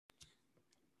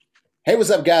Hey,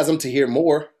 what's up, guys? I'm to hear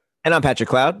more. And I'm Patrick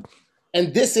Cloud.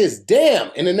 And this is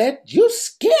Damn Internet, You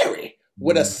Scary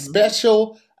with a Mhm.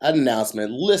 special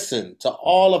announcement. Listen to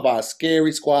all of our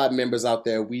Scary Squad members out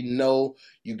there. We know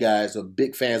you guys are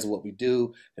big fans of what we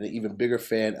do and an even bigger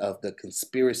fan of the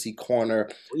Conspiracy Corner.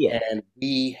 Oh, yeah. And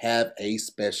we have a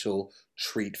special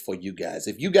treat for you guys.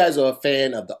 If you guys are a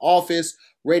fan of The Office,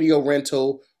 Radio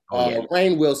Rental, Oh, yeah.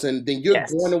 Rainn Wilson, then you're going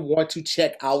Yes. to want to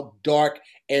check out Dark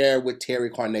Air with Terry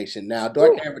Carnation. Now,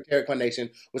 Dark Woo. Air with Terry Carnation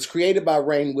was created by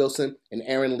Rainn Wilson and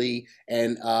Aaron Lee,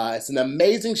 and it's an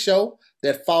amazing show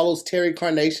that follows Terry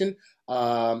Carnation,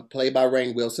 played by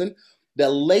Rainn Wilson, the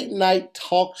late night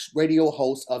talk radio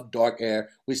host of Dark Air,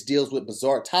 which deals with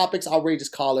bizarre topics, outrageous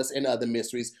callers, and other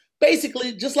mysteries.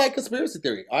 Basically, just like conspiracy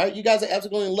theory. All right, you guys are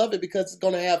absolutely going to love it because it's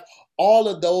going to have all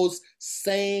of those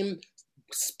same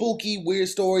spooky, weird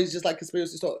stories, just like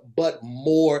conspiracy stories, but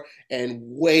more and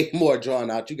way more drawn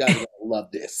out. You guys are gonna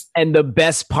love this. And the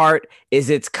best part is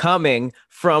it's coming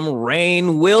from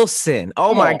Rainn Wilson.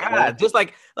 Oh Come my on, man. God. Just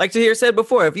like Tahir said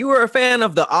before, if you were a fan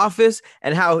of The Office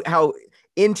and how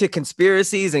into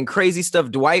conspiracies and crazy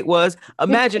stuff Dwight was,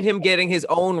 imagine him getting his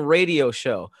own radio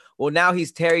show. Well, now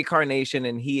he's Terry Carnation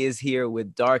and he is here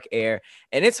with Dark Air.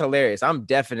 And it's hilarious. I'm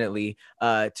definitely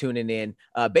tuning in.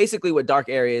 Basically, what Dark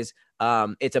Air is,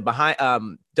 it's a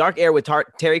behind Dark Air with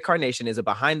Terry Carnation is a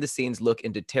behind the scenes look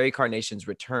into Terry Carnation's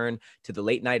return to the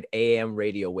late night AM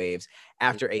radio waves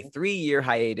after a 3-year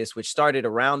hiatus, which started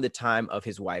around the time of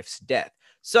his wife's death.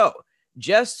 So,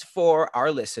 just for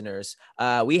our listeners,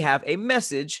 we have a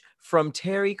message from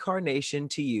Terry Carnation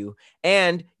to you,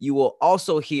 and you will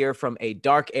also hear from a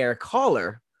Dark Air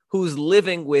caller who's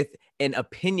living with an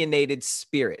opinionated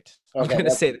spirit. I'm Okay. going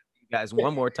to say that to you guys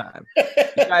one more time.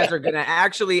 You guys are going to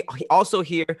actually also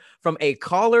hear from a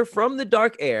caller from the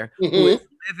Dark Air who is Mhm.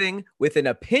 living with an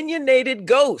opinionated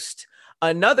ghost.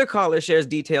 Another caller shares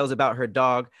details about her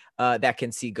dog that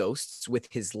can see ghosts with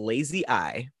his lazy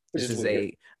eye. Which This is is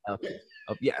weird.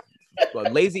 yeah, a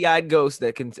lazy-eyed ghost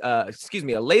that can, a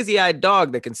lazy-eyed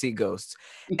dog that can see ghosts.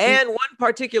 And one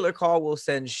particular call will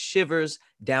send shivers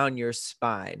down your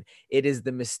spine. It is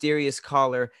the mysterious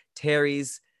caller,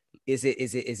 Terry's. Is it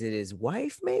his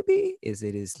wife? Maybe is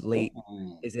it his late?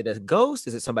 Mhm. Is it a ghost?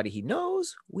 Is it somebody he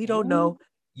knows? We don't Mhm. know.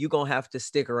 You gonna have to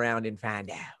stick around and find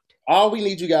out. All we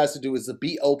need you guys to do is to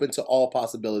be open to all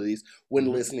possibilities when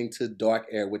Mhm. listening to Dark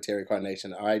Air with Terry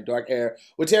Carnation. All right, Dark Air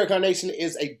with Terry Carnation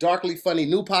is a darkly funny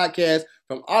new podcast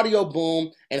from Audio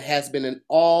Boom and has been an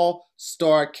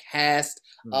all-star cast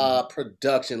Mhm.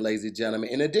 production, ladies and gentlemen.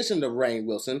 In addition to Rainn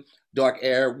Wilson, Dark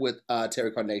Air with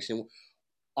Terry Carnation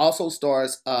also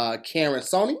stars Karen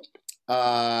Sony,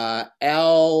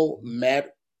 Al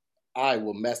Matt. I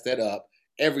will mess that up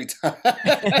every time.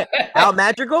 Al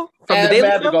Madrigal from the Al Daily Show.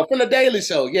 Madrigal from the Daily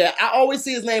Show. Yeah, I always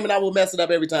see his name and I will mess it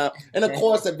up every time. And of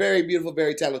course, a very beautiful,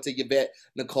 very talented Yvette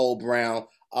Nicole Brown.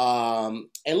 And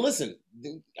listen,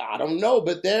 I don't know,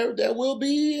 but there will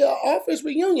be an office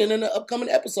reunion in the upcoming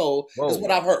episode. Is what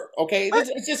Whoa! I've heard. Okay, What?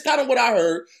 it's just kind of what I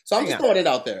heard. So I'm Hang just on. throwing it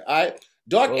out there. All right.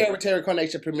 Dark Air Whoa! with Terry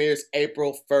Carnation premieres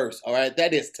April 1st. All right.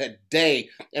 That is today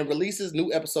and releases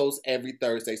new episodes every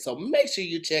Thursday. So make sure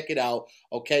you check it out.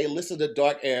 Okay. Listen to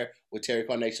Dark Air with Terry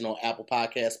Carnation on Apple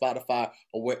Podcasts, Spotify,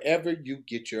 or wherever you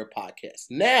get your podcasts.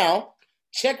 Now,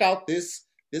 check out this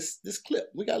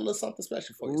clip. We got a little something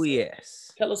special for you, Oh sir.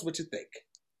 yes. Tell us what you think.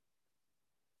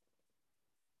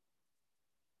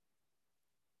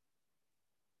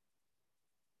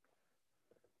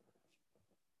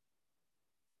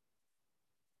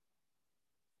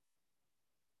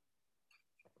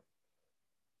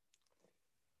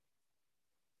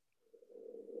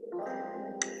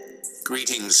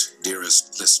 Greetings,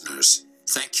 dearest listeners.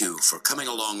 Thank you for coming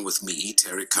along with me,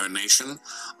 Terry Carnation,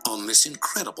 on this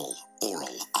incredible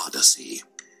oral odyssey.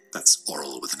 That's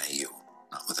oral with an AU,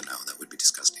 not with an O. That would be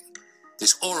disgusting.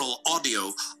 This oral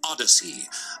audio odyssey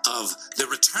of the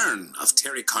return of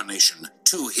Terry Carnation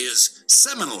to his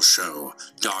seminal show,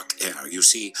 Dark Air. You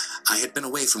see, I had been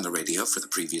away from the radio for the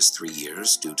previous 3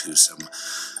 years due to some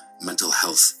mental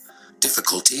health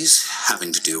difficulties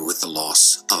having to do with the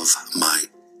loss of my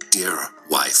dear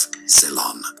wife,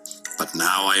 Ceylon. But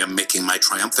now I am making my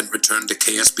triumphant return to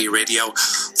KSB Radio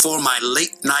for my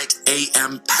late night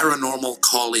AM paranormal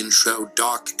call-in show,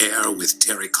 Dark Air with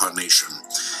Terry Carnation.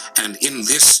 And in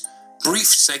this brief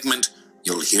segment,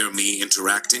 you'll hear me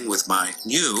interacting with my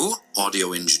new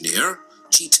audio engineer,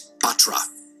 Jeet Batra.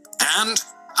 And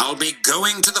I'll be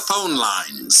going to the phone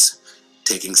lines,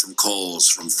 taking some calls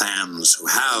from fans who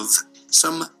have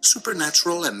some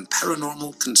supernatural and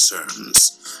paranormal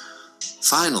concerns.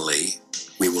 Finally,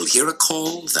 we will hear a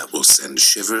call that will send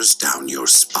shivers down your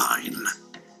spine.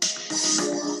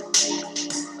 Testing,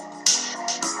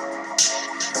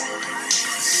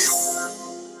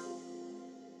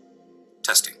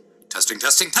 testing,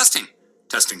 testing, testing,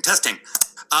 testing, testing.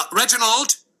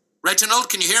 Reginald,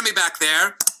 can you hear me back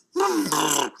there?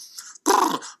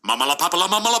 Mamala papala,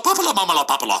 mamala papala, mamala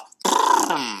papala.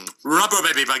 Rubber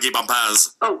baby buggy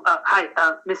bumpers. Oh, hi,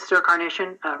 Mr.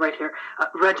 Carnation, right here.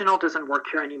 Reginald doesn't work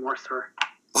here anymore, sir.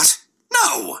 What?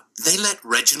 No! They let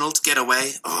Reginald get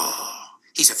away? Oh,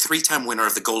 he's a 3-time winner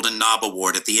of the Golden Knob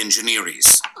Award at the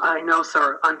Engineeries. I know,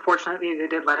 sir. Unfortunately, they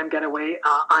did let him get away.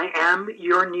 I am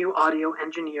your new audio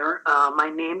engineer. My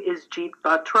name is Jeet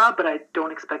Batra, but I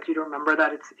don't expect you to remember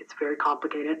that. It's very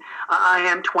complicated. I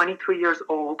am 23 years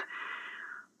old.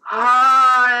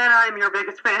 And I'm your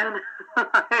biggest fan.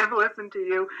 I have listened to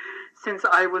you since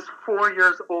I was 4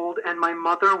 years old, and my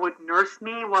mother would nurse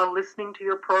me while listening to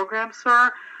your program,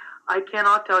 sir. I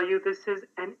cannot tell you, this is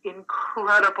an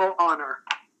incredible honor.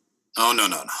 Oh, no.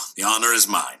 The honor is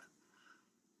mine.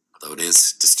 Although it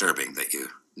is disturbing that you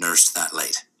nursed that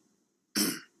late.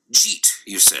 Jeet,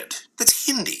 you said. That's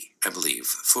Hindi, I believe,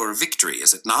 for victory,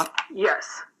 is it not?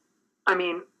 Yes. I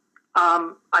mean,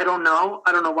 I don't know.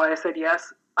 I don't know why I said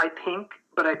yes. I think,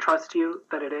 but I trust you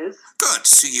that it is. Good.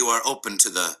 So you are open to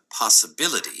the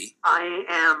possibility. I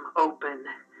am open.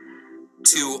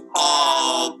 To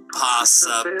all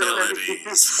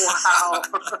possibilities. Wow.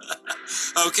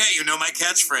 Okay, you know my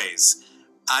catchphrase.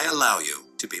 I allow you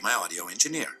to be my audio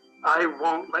engineer. I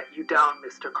won't let you down,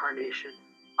 Mr. Carnation.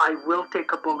 I will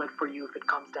take a bullet for you if it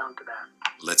comes down to that.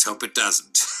 Let's hope it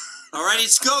doesn't. All right,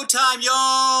 it's go time,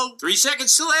 y'all. 3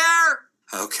 seconds till air.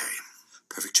 Okay.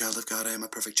 Perfect child of God, I am a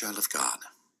perfect child of God.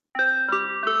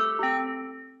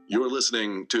 You're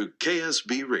listening to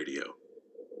KSB Radio.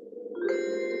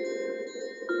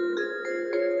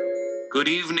 Good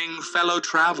evening, fellow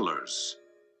travelers.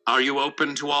 Are you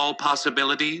open to all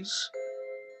possibilities?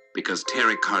 Because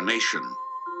Terry Carnation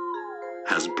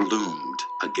has bloomed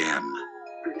again.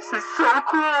 This is so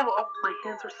cool. Oh, my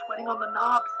hands are sweating on the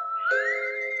knobs.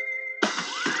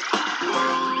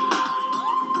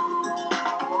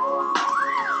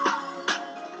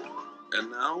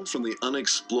 And now, from the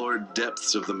unexplored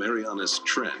depths of the Marianas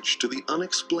Trench to the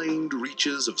unexplained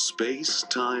reaches of space,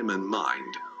 time, and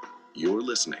mind, you're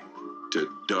listening to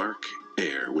Dark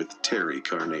Air with Terry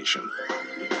Carnation.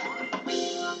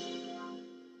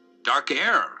 Dark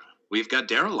Air. We've got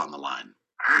Daryl on the line.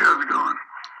 Hey, how's it going?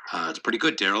 It's pretty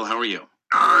good, Daryl. How are you?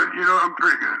 I'm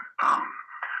pretty good.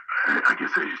 I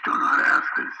guess I just don't know how to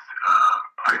ask this.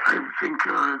 I think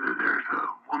that there's a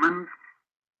woman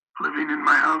living in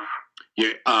my house.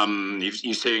 You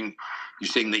saying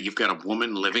that you've got a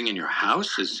woman living in your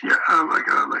house? Yeah, like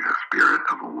a spirit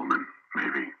of a woman,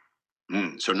 maybe.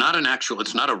 So not an actual.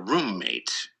 It's not a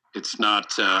roommate. It's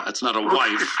not a Well,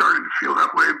 wife. it's starting to feel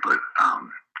that way, but a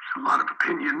lot of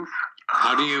opinions.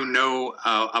 How do you know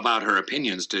about her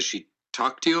opinions? Does she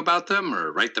talk to you about them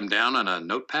or write them down on a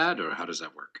notepad, or how does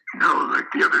that work? No,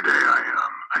 like the other day,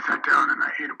 I sat down and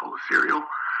I ate a bowl of cereal,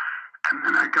 and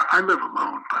then I live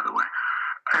alone, by the way,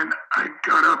 and I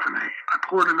got up and I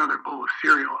poured another bowl of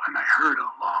cereal, and I heard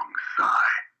a long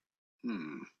sigh.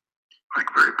 Like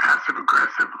very passive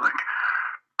aggressive, like.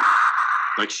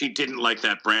 Like she didn't like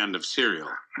that brand of cereal.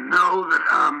 No, that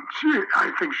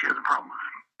I think she has a problem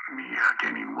with me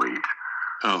gaining weight.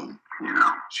 Oh, You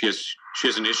know. she has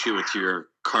an issue with your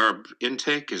carb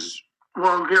intake.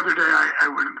 Well, the other day I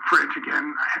went in the fridge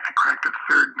again. I cracked a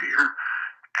third beer,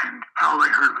 and all I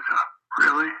heard was a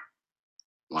really.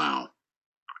 Wow.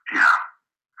 Yeah.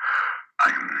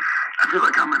 I feel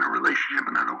like I'm in a relationship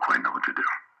and I don't quite know what to do.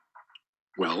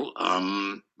 Well,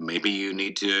 maybe you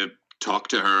need to talk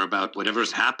to her about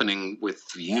whatever's happening with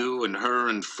you and her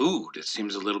and food. It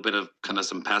seems a little bit of kind of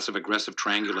some passive aggressive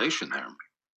triangulation there.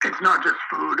 It's not just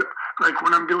food. Like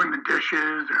when I'm doing the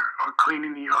dishes or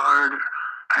cleaning the yard,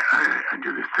 I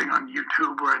do this thing on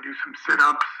YouTube where I do some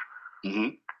sit-ups.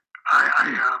 Mm-hmm.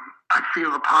 I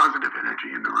feel a positive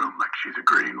energy in the room, like she's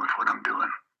agreeing with what I'm doing.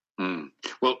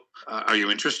 Well, are you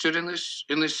interested in this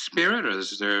spirit, or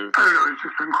is there? I don't know. It's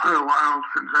just been quite a while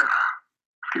since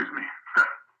excuse me.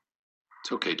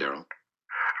 It's okay, Daryl.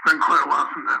 It's been quite a while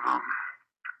since I've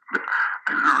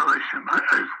been in a relationship.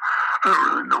 I don't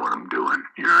really know what I'm doing.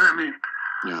 You know what I mean?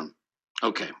 Yeah.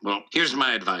 Okay. Well, here's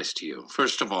my advice to you.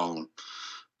 First of all,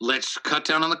 let's cut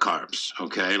down on the carbs.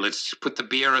 Okay. Let's put the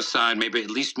beer aside. Maybe at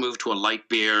least move to a light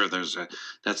beer. There's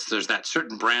that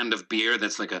certain brand of beer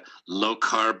that's like a low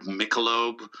carb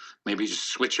Michelob. Maybe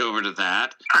just switch over to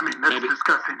that. I mean, that's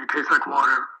disgusting. It tastes like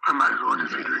water. I might as well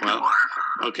just be drinking water.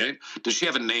 Okay. Does she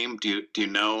have a name? Do you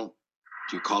know?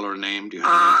 Do you call her a name? Do you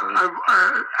have a name for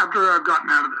her? After I've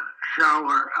gotten out of the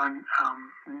shower.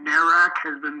 Narak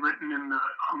has been written in the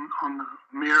on the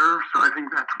mirror, so I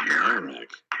think that's Karen.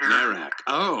 Narak.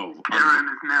 Oh. Karen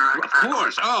is Narak. Of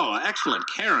course. Oh, excellent.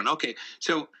 Karen. Okay.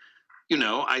 So,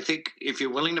 I think if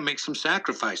you're willing to make some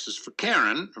sacrifices for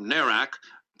Karen from Narak,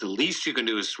 the least you can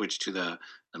do is switch to the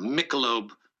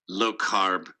Michelob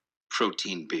low-carb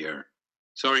protein beer.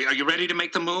 So are you ready to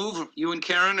make the move? You and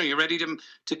Karen, are you ready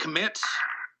to commit?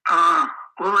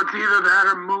 Well, it's either that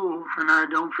or move, and I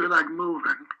don't feel like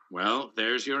moving. Well,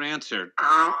 there's your answer.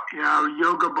 Yeah, a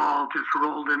yoga ball just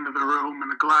rolled into the room,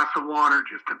 and a glass of water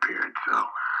just appeared, so I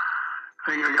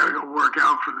think I gotta go work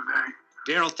out for the day.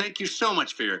 Daryl, thank you so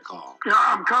much for your call. Yeah,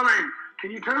 I'm coming.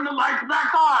 Can you turn the lights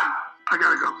back on? I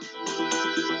gotta go.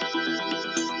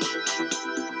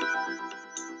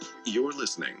 You're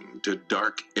listening to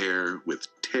Dark Air with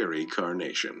Terry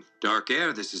Carnation. Dark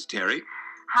Air, this is Terry.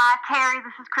 Hi, Terry.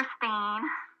 This is Christine.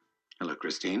 Hello,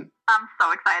 Christine. I'm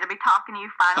so excited to be talking to you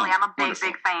finally. Oh, I'm a big, wonderful.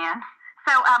 big fan.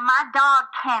 So, my dog,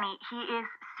 Kenny, he is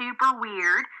super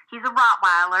weird. He's a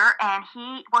Rottweiler, and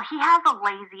he has a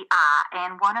lazy eye.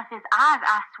 And one of his eyes,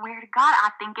 I swear to God,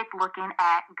 I think it's looking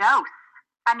at ghosts.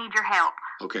 I need your help.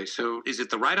 Okay, so is it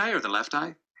the right eye or the left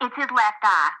eye? It's his left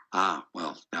eye. Ah,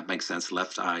 well, that makes sense.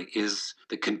 Left eye is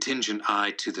the contingent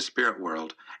eye to the spirit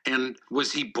world. And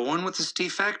was he born with this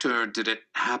defect, or did it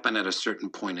happen at a certain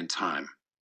point in time?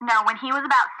 No, when he was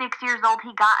about 6 years old,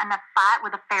 he got in a fight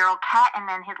with a feral cat, and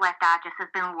then his left eye just has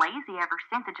been lazy ever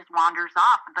since. It just wanders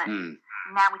off, but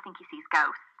now we think he sees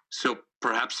ghosts. So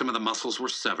perhaps some of the muscles were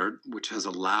severed, which has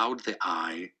allowed the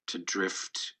eye to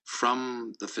drift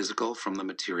from the physical, from the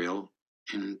material,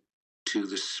 into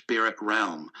the spirit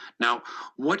realm. Now,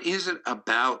 what is it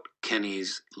about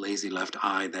Kenny's lazy left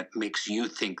eye that makes you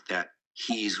think that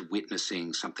he's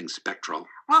witnessing something spectral?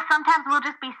 Well, sometimes we'll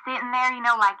just be sitting there,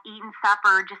 like eating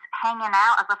supper, just hanging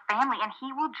out as a family, and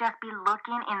he will just be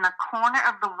looking in the corner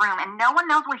of the room, and no one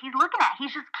knows what he's looking at. He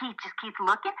just keeps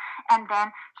looking, and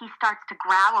then he starts to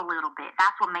growl a little bit.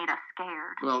 That's what made us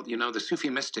scared. Well, the Sufi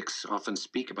mystics often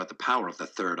speak about the power of the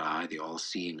third eye, the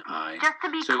all-seeing eye. Just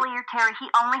to be clear, Terry, he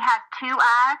only has 2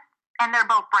 eyes, and they're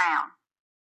both brown.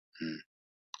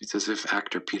 It's as if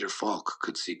actor Peter Falk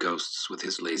could see ghosts with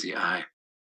his lazy eye.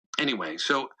 Anyway,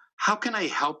 so how can I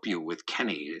help you with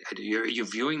Kenny? Are you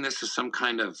viewing this as some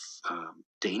kind of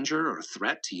danger or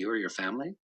threat to you or your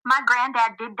family? My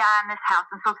granddad did die in this house,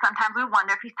 and so sometimes we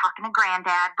wonder if he's talking to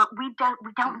granddad, but we don't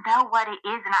know what it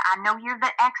is, and I know you're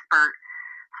the expert,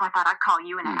 so I thought I'd call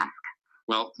you and ask.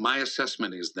 Well, my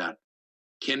assessment is that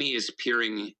Kenny is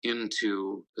peering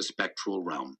into the spectral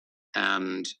realm.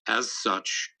 And as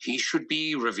such, he should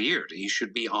be revered. He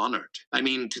should be honored. I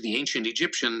mean, to the ancient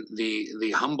Egyptian,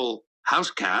 the humble house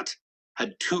cat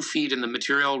had 2 feet in the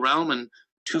material realm and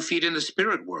 2 feet in the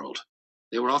spirit world.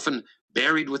 They were often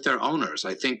buried with their owners.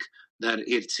 I think that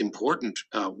it's important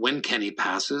when Kenny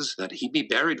passes that he be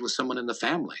buried with someone in the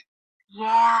family.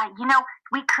 Yeah,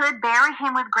 we could bury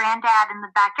him with Granddad in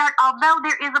the backyard, although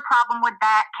there is a problem with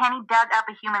that. Kenny dug up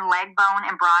a human leg bone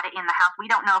and brought it in the house. We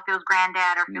don't know if it was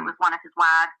Granddad or if it was one of his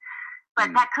wives,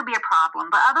 but that could be a problem.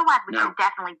 But otherwise, we could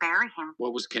definitely bury him.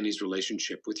 What was Kenny's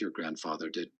relationship with your grandfather?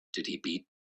 Did he beat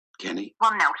Kenny?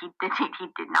 Well, no, he did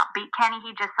not beat Kenny.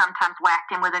 He just sometimes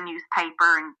whacked him with a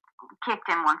newspaper and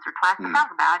kicked him once or twice, but that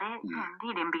was about it.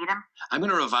 He didn't beat him. I'm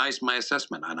going to revise my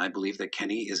assessment, and I believe that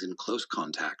Kenny is in close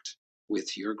contact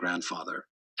with your grandfather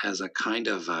as a kind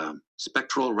of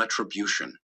spectral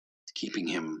retribution, keeping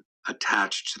him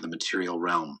attached to the material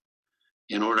realm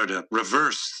in order to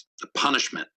reverse the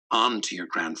punishment onto your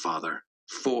grandfather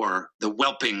for the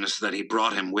whelpings that he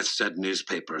brought him with said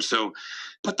newspaper. So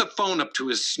put the phone up to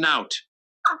his snout.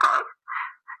 Okay.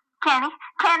 Kenny?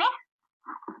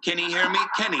 Can you hear me?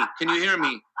 Kenny, can you hear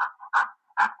me?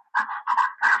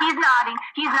 He's nodding,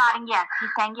 yes. He's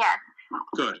saying yes.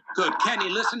 Good. Kenny,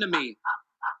 listen to me.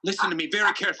 Listen to me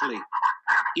very carefully.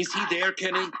 Is he there,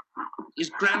 Kenny? Is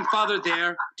grandfather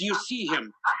there? Do you see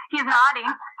him? He's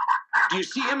nodding. Do you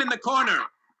see him in the corner?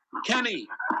 Kenny,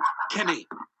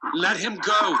 let him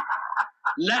go.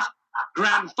 Let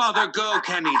grandfather go,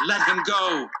 Kenny. Let him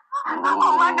go.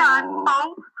 Oh my God.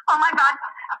 Oh my God.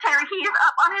 Terry, he is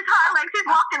up on his hind legs. He's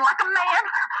walking like a man.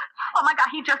 Oh my God,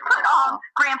 he just put on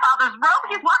grandfather's robe.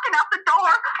 He's walking out the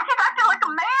door. He's acting like a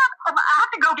man. I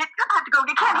have to go get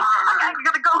Kenny. I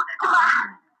gotta go.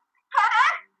 Goodbye.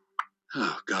 Kenny?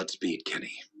 Oh, Godspeed,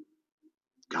 Kenny.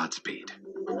 Godspeed.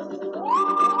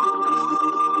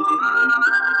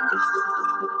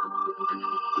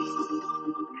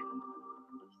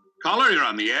 Caller, you're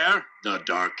on the air. The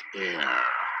Dark Air.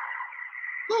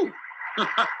 Ooh.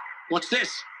 What's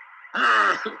this?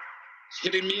 It's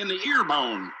hitting me in the ear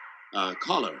bone.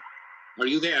 Caller, Are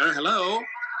you there? Hello?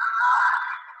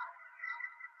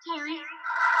 Terry?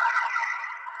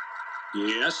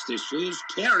 Yes, this is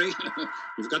Terry.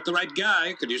 You've got the right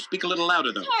guy. Could you speak a little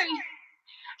louder, though?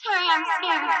 Terry, I'm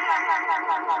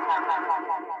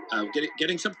scared.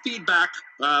 Getting some feedback.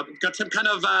 Got some kind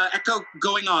of echo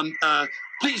going on.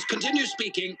 Please continue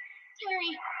speaking.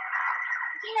 Terry,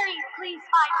 please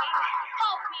find me.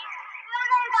 Help me. They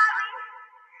got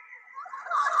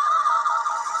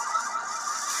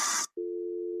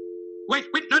me.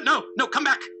 Wait, no, come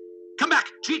back. Come back,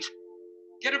 Cheat.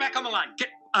 Get her back on the line.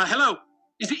 Hello.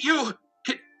 Is it you?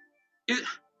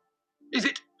 Is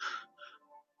it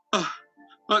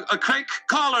a crank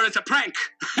call or it's a prank?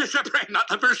 It's a prank, not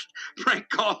the first prank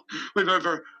call we've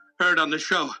ever heard on the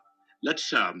show.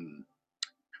 Let's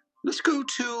go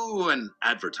to an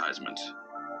advertisement.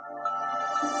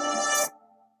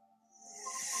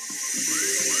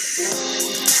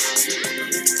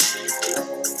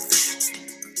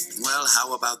 Well,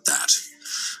 how about that?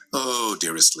 Oh,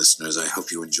 dearest listeners, I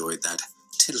hope you enjoyed that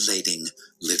titillating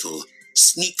little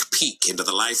sneak peek into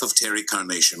the life of Terry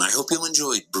Carnation. I hope you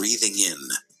enjoyed breathing in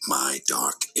my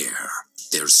dark air.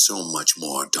 There's so much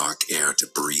more dark air to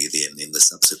breathe in the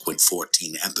subsequent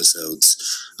 14 episodes.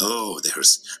 Oh,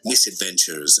 there's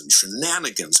misadventures and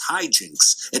shenanigans,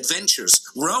 hijinks, adventures,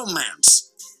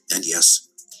 romance, and yes,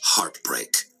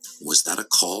 heartbreak. Was that a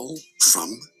call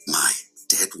from my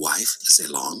dead wife,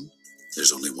 Ceylon?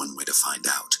 There's only one way to find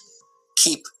out.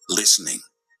 Keep listening.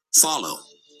 Follow,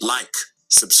 like,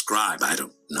 subscribe, I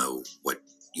don't know what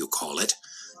you call it,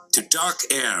 to Dark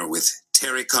Air with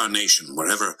Terry Carnation,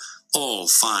 wherever all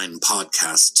fine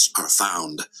podcasts are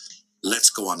found. Let's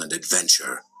go on an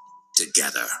adventure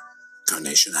together.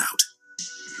 Carnation out.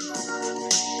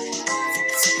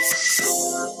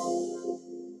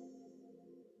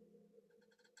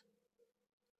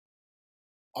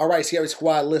 All right, Sierra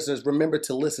Squad listeners, remember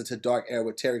to listen to Dark Air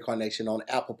with Terry Carnation on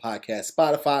Apple Podcasts,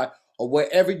 Spotify, or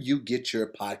wherever you get your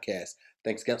podcasts.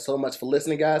 Thanks again so much for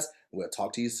listening, guys. We'll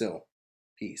talk to you soon.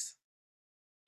 Peace.